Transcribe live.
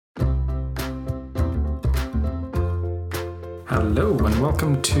Hello and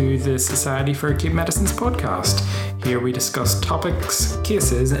welcome to the Society for Acute Medicine's podcast. Here we discuss topics,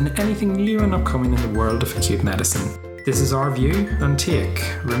 cases and anything new and upcoming in the world of acute medicine. This is our view and take.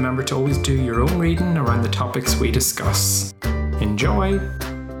 Remember to always do your own reading around the topics we discuss. Enjoy!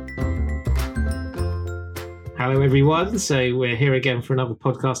 Hello everyone, so we're here again for another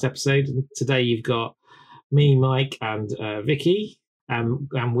podcast episode. Today you've got me, Mike and Vicky,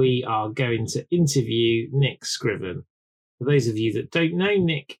 and we are going to interview Nick Scriven. For those of you that don't know,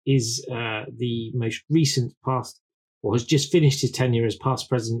 Nick is the most recent past, or has just finished his tenure as past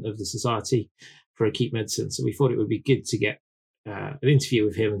president of the Society for Acute Medicine. So we thought it would be good to get an interview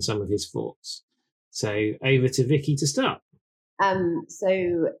with him and some of his thoughts. So over to Vicky to start.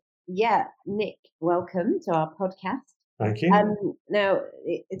 Nick, welcome to our podcast. Thank you. Now,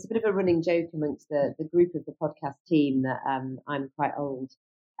 it's a bit of a running joke amongst the group of the podcast team that I'm quite old.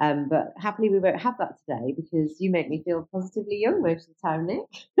 But happily we won't have that today because you make me feel positively young most of the time, Nick.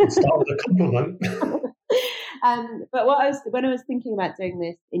 Start with a compliment. But when I was thinking about doing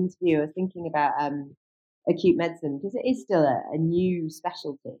this interview, I was thinking about acute medicine because it is still a new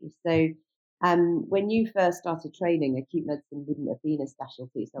specialty. So when you first started training, acute medicine wouldn't have been a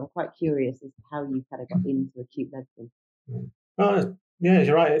specialty. So I'm quite curious as to how you kind of got into acute medicine. Yeah,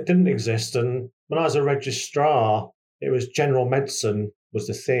 you're right. It didn't exist. And when I was a registrar, it was general medicine was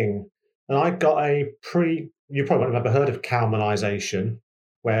the thing. And I got you probably won't have ever heard of Calmanisation,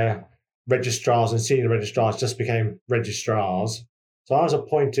 where registrars and senior registrars just became registrars. So I was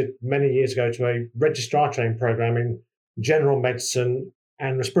appointed many years ago to a registrar training program in general medicine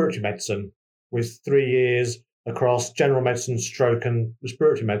and respiratory medicine with 3 years across general medicine, stroke and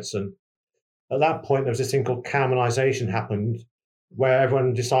respiratory medicine. At that point, there was this thing called Calmanisation happened, where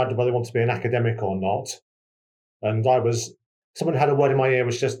everyone decided whether they wanted to be an academic or not. And someone had a word in my ear,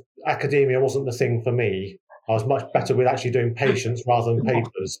 which just academia wasn't the thing for me. I was much better with actually doing patients rather than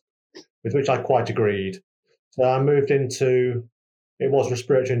papers, with which I quite agreed. So I moved into, it was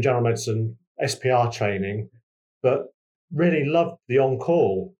respiratory and general medicine, SPR training, but really loved the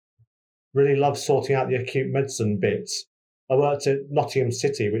on-call, really loved sorting out the acute medicine bits. I worked at Nottingham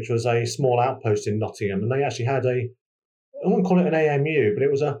City, which was a small outpost in Nottingham, and they actually had I wouldn't call it an AMU, but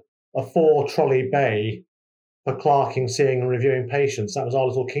it was a 4-trolley bay for clerking, seeing and reviewing patients. That was our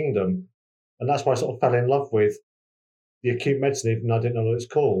little kingdom. And that's why I sort of fell in love with the acute medicine, even though I didn't know what it's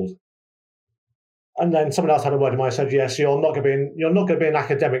called. And then someone else had a word in my ear and said, yes, you're not going to be an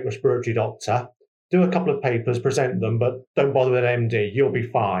academic respiratory doctor. Do a couple of papers, present them, but don't bother with an MD. You'll be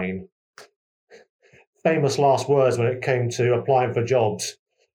fine. Famous last words when it came to applying for jobs.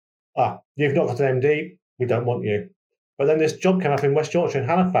 You've not got an MD, we don't want you. But then this job came up in West Yorkshire and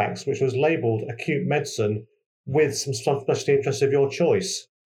Halifax, which was labelled acute medicine with some specialty interests of your choice.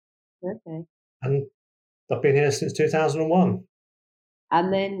 Okay. And I've been here since 2001.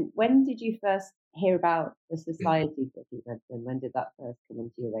 And then when did you first hear about the Society for Acute Medicine? When did that first come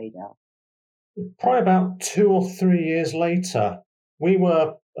onto your radar? Probably about 2 or 3 years later. We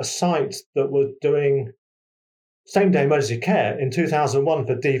were a site that was doing same-day emergency care in 2001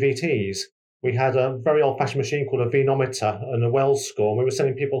 for DVTs. We had a very old-fashioned machine called a venometer and a Wells score, and we were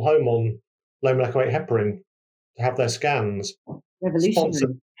sending people home on low molecular weight heparin to have their scans.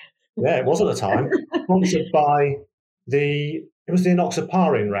 Revolutionary. Yeah, it was at the time. Sponsored by it was the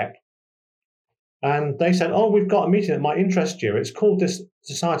enoxaparin rep. And they said, we've got a meeting that might interest you. It's called this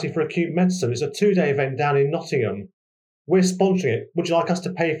Society for Acute Medicine. It's a 2-day event down in Nottingham. We're sponsoring it. Would you like us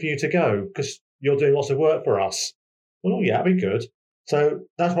to pay for you to go? Because you're doing lots of work for us. Well, yeah, that'd be good. So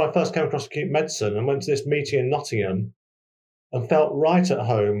that's when I first came across acute medicine and went to this meeting in Nottingham and felt right at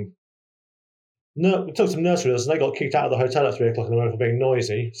home. No, we took some nurseries and they got kicked out of the hotel at 3 o'clock in the morning for being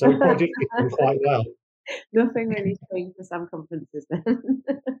noisy. So we probably did them quite well. Nothing really strange for some conferences then.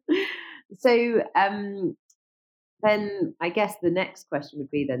 So then I guess the next question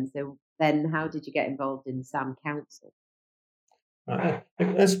would be then how did you get involved in SAM Council?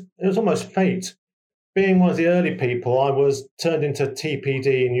 It was almost fate. Being one of the early people, I was turned into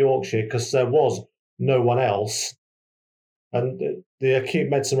TPD in Yorkshire because there was no one else. And the acute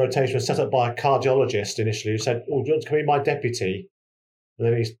medicine rotation was set up by a cardiologist initially who said, do you want to be my deputy? And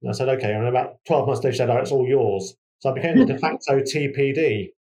then I said, okay. And about 12 months later, he said, it's all yours. So I became the de facto TPD.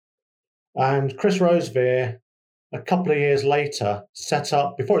 And Chris Rosevear, a couple of years later, set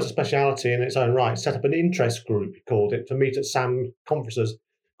up, before it's a speciality in its own right, set up an interest group, he called it, to meet at SAM conferences,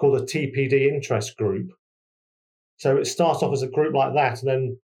 called a TPD interest group. So it started off as a group like that and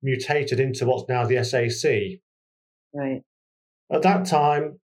then mutated into what's now the SAC. Right. At that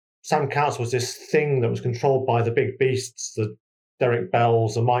time, SAM Council was this thing that was controlled by the big beasts, the Derek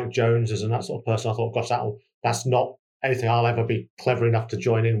Bells, the Mike Joneses and that sort of person. I thought, gosh, that's not anything I'll ever be clever enough to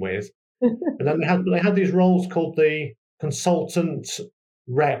join in with. And then they had these roles called the consultant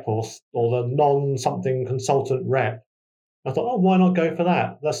rep or the non-something consultant rep. I thought, oh, why not go for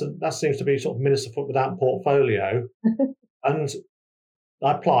that? That seems to be sort of minister without portfolio. And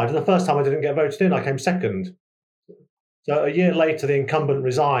I applied, and the first time I didn't get voted in, I came second. So a year later, the incumbent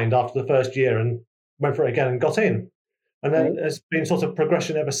resigned after the first year and went for it again and got in. And then there's been sort of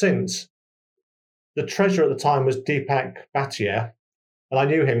progression ever since. The treasurer at the time was Deepak Bhatia, and I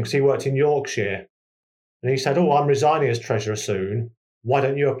knew him because he worked in Yorkshire. And he said, oh, I'm resigning as treasurer soon. Why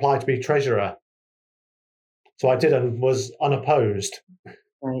don't you apply to be treasurer? So I did and was unopposed.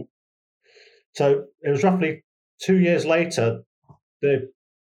 Right. So it was roughly 2 years later, the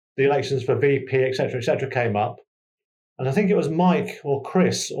elections for VP, et cetera, came up. And I think it was Mike or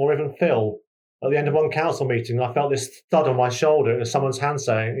Chris or even Phil at the end of one council meeting. I felt this thud on my shoulder. It was someone's hand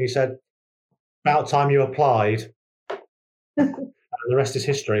saying, he said, about time you applied. And the rest is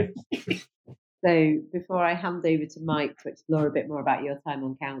history. So before I hand over to Mike to explore a bit more about your time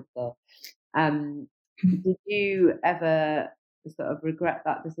on council, did you ever sort of regret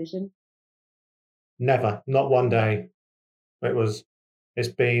that decision? Never, not one day. It was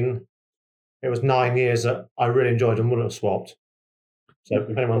 9 years that I really enjoyed and wouldn't have swapped. So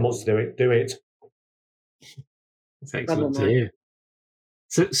if anyone wants to do it, do it. That's excellent to hear.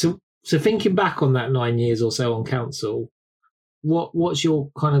 So thinking back on that 9 years or so on council, what's your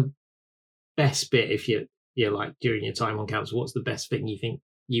kind of best bit if you're like during your time on council? What's the best thing you think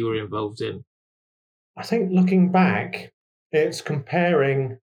you were involved in? I think looking back, it's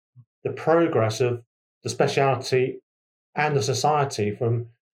comparing the progress of the speciality and the society from, if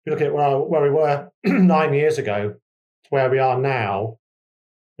you look at where we were 9 years ago to where we are now,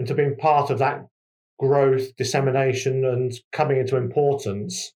 and to being part of that growth, dissemination, and coming into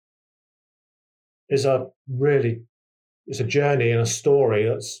importance is a journey and a story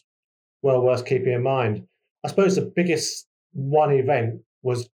that's well worth keeping in mind. I suppose the biggest one event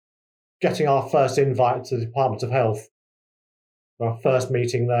was getting our first invite to the Department of Health, our first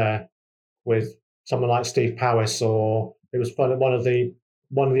meeting there with someone like Steve Powis, or it was one of the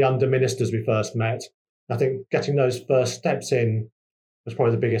under ministers we first met. I think getting those first steps in was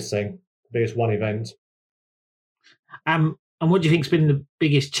probably the biggest thing, the biggest one event. And what do you think's been the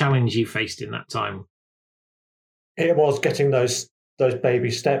biggest challenge you faced in that time? It was getting those baby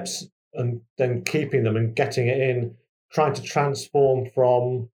steps and then keeping them and getting it in, trying to transform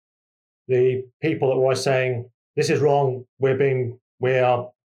from the people that were always saying, this is wrong, we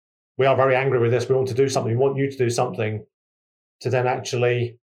are very angry with this, we want to do something, we want you to do something, to then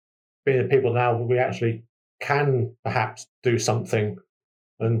actually being the people now we actually can perhaps do something,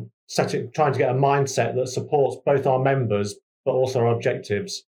 and trying to get a mindset that supports both our members but also our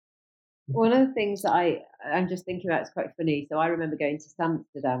objectives. One of the things that I'm just thinking about is quite funny. So I remember going to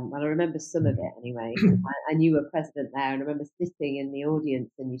Amsterdam, and I remember some of it anyway. And you were president there, and I remember sitting in the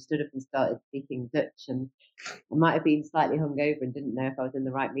audience, and you stood up and started speaking Dutch, and I might have been slightly hungover and didn't know if I was in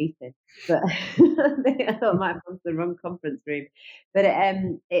the right meeting, but I thought I might have gone to the wrong conference room. But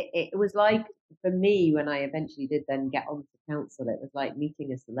it was like, for me, when I eventually did then get onto council, it was like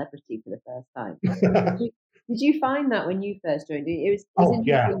meeting a celebrity for the first time. Did you find that when you first joined? It was interesting.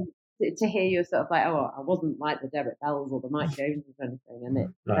 Yeah. To hear you sort of like, oh, I wasn't like the Derek Bells or the Mike Joneses or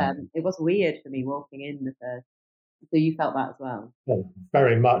anything, and it was weird for me walking in the first. So you felt that as well? Well,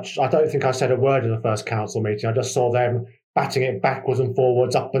 very much. I don't think I said a word in the first council meeting. I just saw them batting it backwards and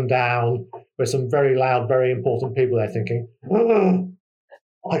forwards, up and down, with some very loud, very important people there thinking, oh,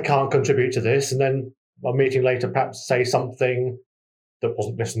 I can't contribute to this. And then a meeting later, perhaps say something that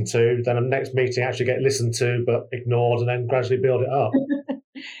wasn't listened to. Then the next meeting actually get listened to but ignored, and then gradually build it up.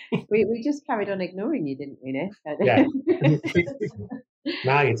 We just carried on ignoring you, didn't we, Nick? Yeah.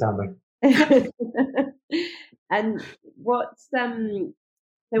 Now you tell me. And what's so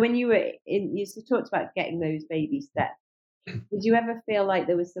when you were you talked about getting those baby steps. Did you ever feel like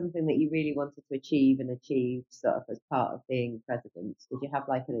there was something that you really wanted to achieve and achieved sort of as part of being president? Did you have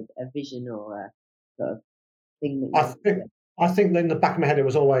like a vision or a sort of thing that I think in the back of my head it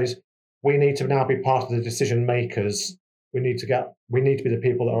was always, we need to now be part of the decision makers. We need to be the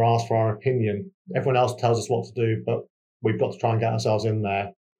people that are asked for our opinion. Everyone else tells us what to do, but we've got to try and get ourselves in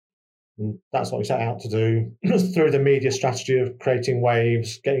there. And that's what we set out to do through the media strategy of creating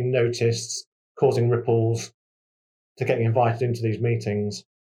waves, getting noticed, causing ripples, to getting invited into these meetings.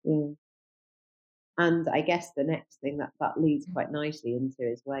 Mm. And I guess the next thing that leads quite nicely into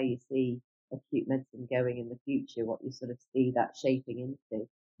is where you see acute medicine going in the future, what you sort of see that shaping into.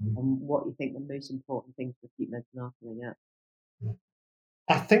 And what you think the most important things for acute medicine are coming up?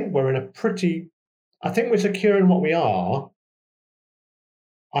 I think we're in a pretty I think we're secure in what we are.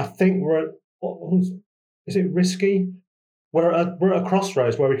 I think is it risky? We're at a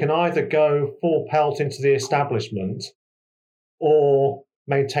crossroads where we can either go full pelt into the establishment or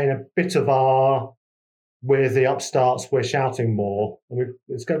maintain a bit of we're the upstarts, we're shouting more. And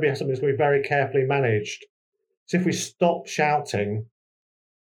it's going to be something that's going to be very carefully managed. So if we stop shouting,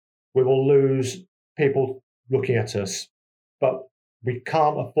 we will lose people looking at us. But we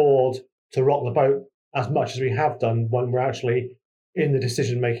can't afford to rock the boat as much as we have done when we're actually in the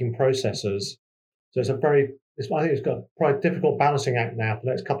decision-making processes. So I think it's got quite a difficult balancing act now for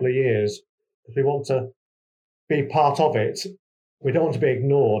the next couple of years. If we want to be part of it, we don't want to be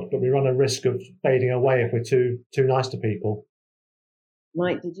ignored, but we run a risk of fading away if we're too nice to people.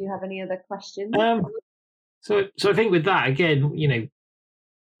 Mike, did you have any other questions? So I think with that, again,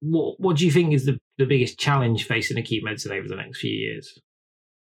 what do you think is the biggest challenge facing acute medicine over the next few years?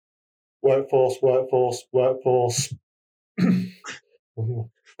 Workforce.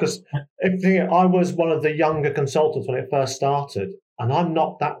 Because I was one of the younger consultants when it first started, and I'm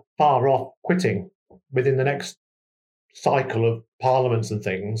not that far off quitting within the next cycle of parliaments and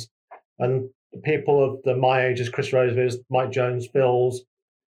things. And the people of my age, as Chris Rose's, Mike Jones, Phil's,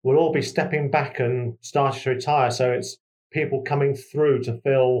 will all be stepping back and starting to retire. So it's people coming through to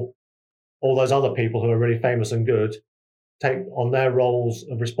fill all those other people who are really famous and good, take on their roles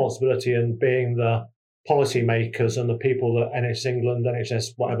of responsibility and being the policy makers and the people that NHS England,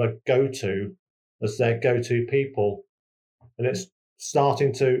 NHS, whatever, go to as their go-to people. And it's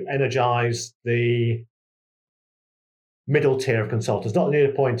starting to energise the middle tier of consultants, not the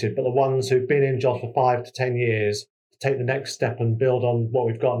newly appointed, but the ones who've been in jobs for 5 to 10 years, to take the next step and build on what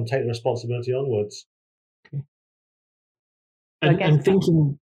we've got and take the responsibility onwards. Okay. And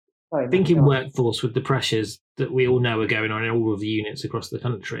thinking workforce with the pressures that we all know are going on in all of the units across the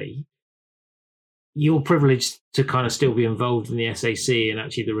country, you're privileged to kind of still be involved in the SAC and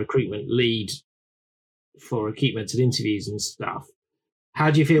actually the recruitment lead for acute medicine interviews and stuff. How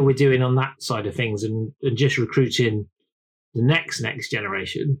do you feel we're doing on that side of things and just recruiting the next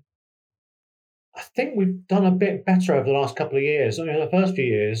generation? I think we've done a bit better over the last couple of years. I mean, in the first few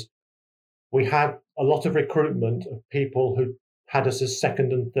years, we had a lot of recruitment of people who had us as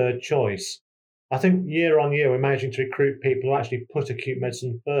second and third choice. I think year on year, we're managing to recruit people who actually put acute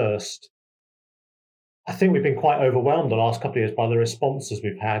medicine first. I think we've been quite overwhelmed the last couple of years by the responses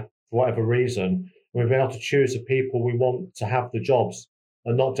we've had for whatever reason. We've been able to choose the people we want to have the jobs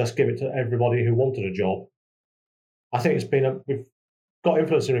and not just give it to everybody who wanted a job. I think we've got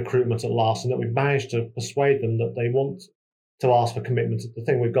influence in recruitment at last, and that we've managed to persuade them that they want to ask for commitment. The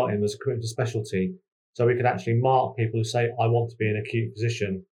thing we've got in is a commitment to specialty. So we could actually mark people who say, I want to be an acute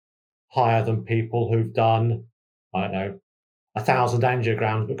physician, higher than people who've done, 1,000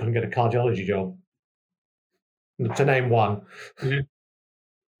 angiograms but couldn't get a cardiology job. To name one. Yeah.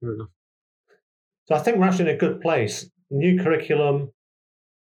 Fair enough. So I think we're actually in a good place. The new curriculum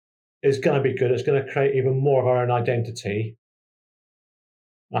is going to be good. It's going to create even more of our own identity.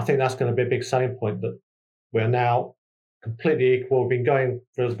 I think that's going to be a big selling point, that we're now completely equal. We've been going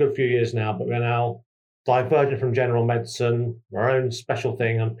for a good few years now, but we're now divergent from general medicine, our own special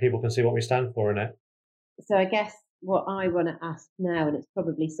thing, and people can see what we stand for in it. So I guess what I want to ask now, and it's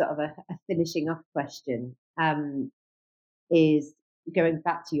probably sort of a finishing off question, is going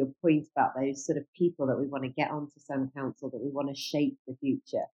back to your point about those sort of people that we want to get onto SAM Council, that we want to shape the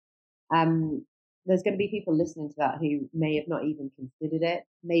future. There's going to be people listening to that who may have not even considered it,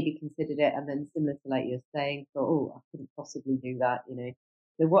 maybe considered it, and then similar to like you're saying, thought, oh, I couldn't possibly do that,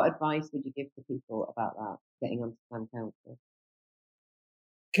 So what advice would you give to people about that, getting onto SAM Council?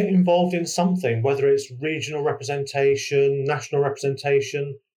 Get involved in something, whether it's regional representation, national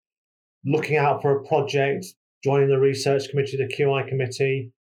representation, looking out for a project, joining the research committee, the QI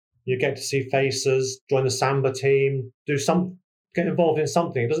committee. You get to see faces, join the Samba team, get involved in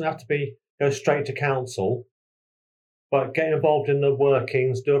something. It doesn't have to go straight to council, but get involved in the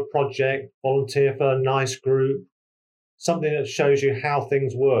workings, do a project, volunteer for a nice group, something that shows you how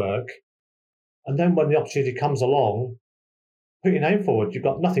things work. And then when the opportunity comes along, put your name forward. You've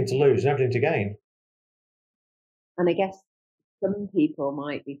got nothing to lose and everything to gain. And I guess some people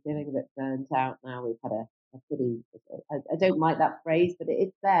might be feeling a bit burnt out now. We've had a pretty, I don't like that phrase, but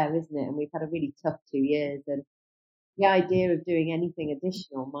it's there, isn't it? And we've had a really tough 2 years. And the idea of doing anything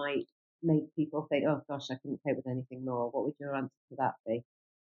additional might make people think, oh gosh, I couldn't cope with anything more. What would your answer to that be?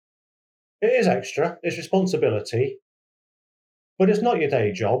 It is extra. It's responsibility. But it's not your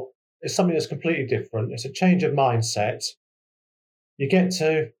day job. It's something that's completely different. It's a change of mindset. You get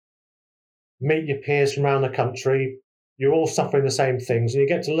to meet your peers from around the country, you're all suffering the same things, and you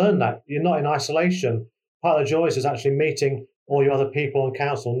get to learn that. You're not in isolation. Part of the joy is actually meeting all your other people on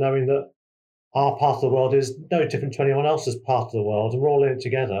council, knowing that our part of the world is no different to anyone else's part of the world, and we're all in it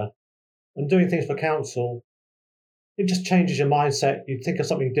together. And doing things for council, it just changes your mindset. You think of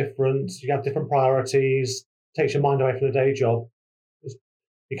something different, you have different priorities, takes your mind away from the day job.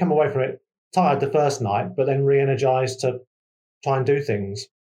 You come away from it tired the first night, but then re-energized to try and do things.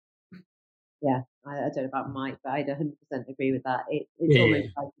 Yeah, I don't know about Mike, but I'd 100% agree with that. It's almost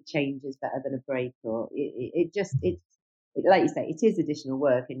like a change is better than a break, or it like you say, it is additional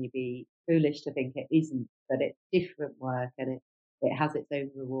work, and you'd be foolish to think it isn't, but it's different work, and it has its own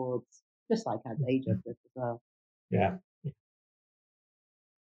rewards, just like our day job does as well. Yeah.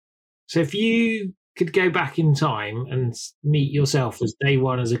 So if you could go back in time and meet yourself as day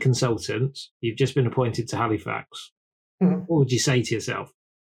one as a consultant, you've just been appointed to Halifax, what would you say to yourself?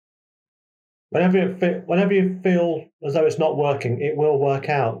 Whenever you feel as though it's not working, it will work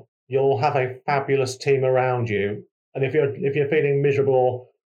out. You'll have a fabulous team around you. And if you're feeling miserable or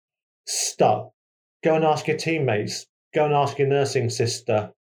stuck, go and ask your teammates. Go and ask your nursing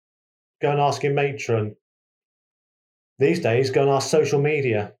sister. Go and ask your matron. These days, go and ask social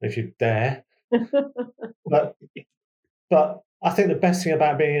media if you dare. But I think the best thing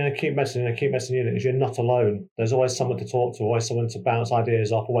about being in an acute medicine unit is you're not alone. There's always someone to talk to, always someone to bounce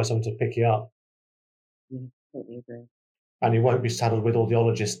ideas off, always someone to pick you up. Yeah, totally agree. And you won't be saddled with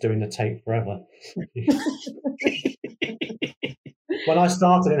audiologists doing the tape forever. When I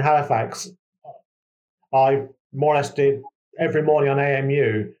started in Halifax, I more or less did every morning on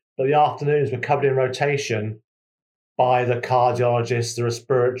AMU, but the afternoons were covered in rotation by the cardiologist, the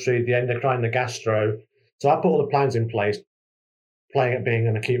respiratory, the endocrine, the gastro. So I put all the plans in place, playing at being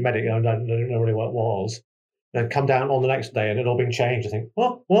an acute medic, I don't know really what it was. Then come down on the next day and it had all been changed. I think,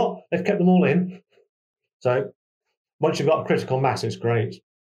 what? They've kept them all in. So once you've got a critical mass, it's great.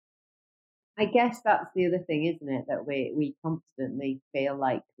 I guess that's the other thing, isn't it? That we constantly feel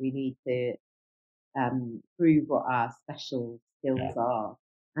like we need to prove what our special skills are.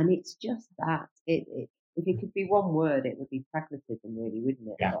 And it's just that. If it could be one word, it would be pragmatism, really, wouldn't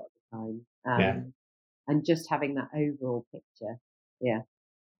it? Yeah. A lot of the time. And just having that overall picture. Yeah.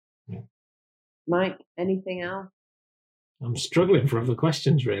 Mike, anything else? I'm struggling for other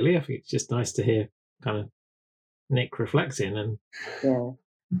questions, really. I think it's just nice to hear kind of Nick reflecting and,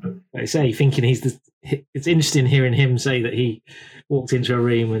 like I say, thinking it's interesting hearing him say that he walked into a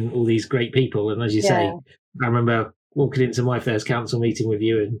room and all these great people. And as you say, I remember walking into my first council meeting with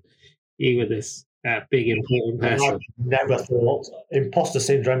you, and you were this big, important person. I've never thought imposter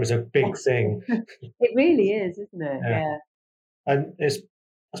syndrome is a big thing. It really is, isn't it? Yeah. And it's,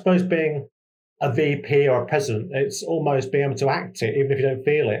 I suppose, being a VP or a president, it's almost being able to act it, even if you don't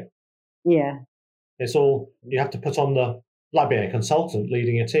feel it. Yeah. It's all, you have to put on like being a consultant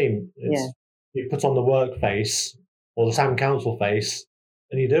leading a team. You put on the work face or the SAM Council face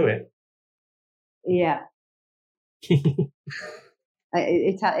and you do it. Yeah.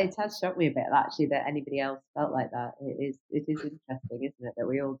 It has shocked me a bit, actually, that anybody else felt like that. It is interesting, isn't it, that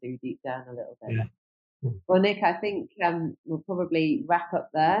we all do deep down a little bit. Yeah. Well, Nick, I think we'll probably wrap up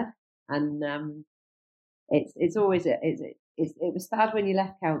there. And it's always it was sad when you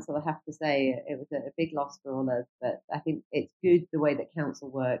left council. I have to say it was a big loss for all of us. But I think it's good the way that council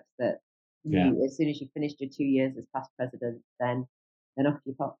works. That you, as soon as you finished your 2 years as past president, then off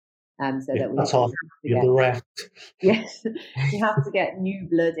you pop. So that that's all. You're bereft. Yes, you have to get new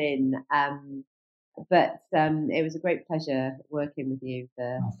blood in. But it was a great pleasure working with you.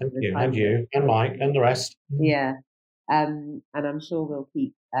 Thank you, and you, and Mike, and the rest. Yeah. And I'm sure we'll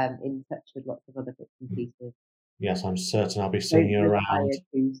keep in touch with lots of other bits and pieces. Yes, I'm certain I'll be seeing you around.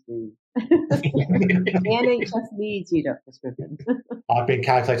 Too soon. The NHS needs you, Dr. Scriven. I've been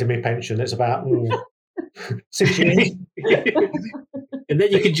calculating my pension. It's about 6 years. And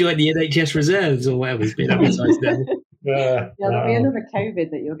then you can join the NHS reserves or whatever's been advertised now. There'll be another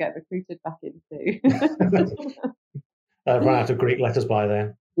COVID that you'll get recruited back into. I've run out of Greek letters by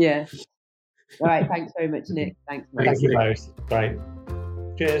then. Yeah. All right. Thanks very much, Nick. Thanks, Mike. Thank you both. Great.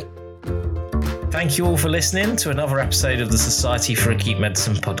 Cheers. Thank you all for listening to another episode of the Society for Acute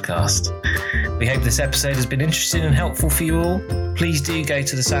Medicine podcast. We hope this episode has been interesting and helpful for you all. Please do go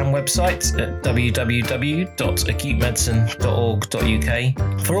to the SAM website at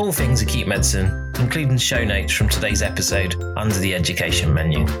www.acutemedicine.org.uk for all things acute medicine, including show notes from today's episode under the education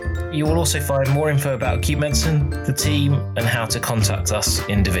menu. You will also find more info about acute medicine, the team, and how to contact us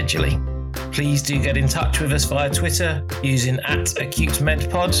individually. Please do get in touch with us via Twitter using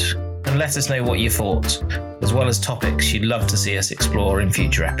 @AcuteMedPod and let us know what you thought, as well as topics you'd love to see us explore in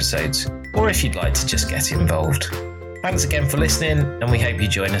future episodes, or if you'd like to just get involved. Thanks again for listening, and we hope you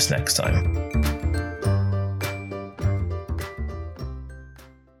join us next time.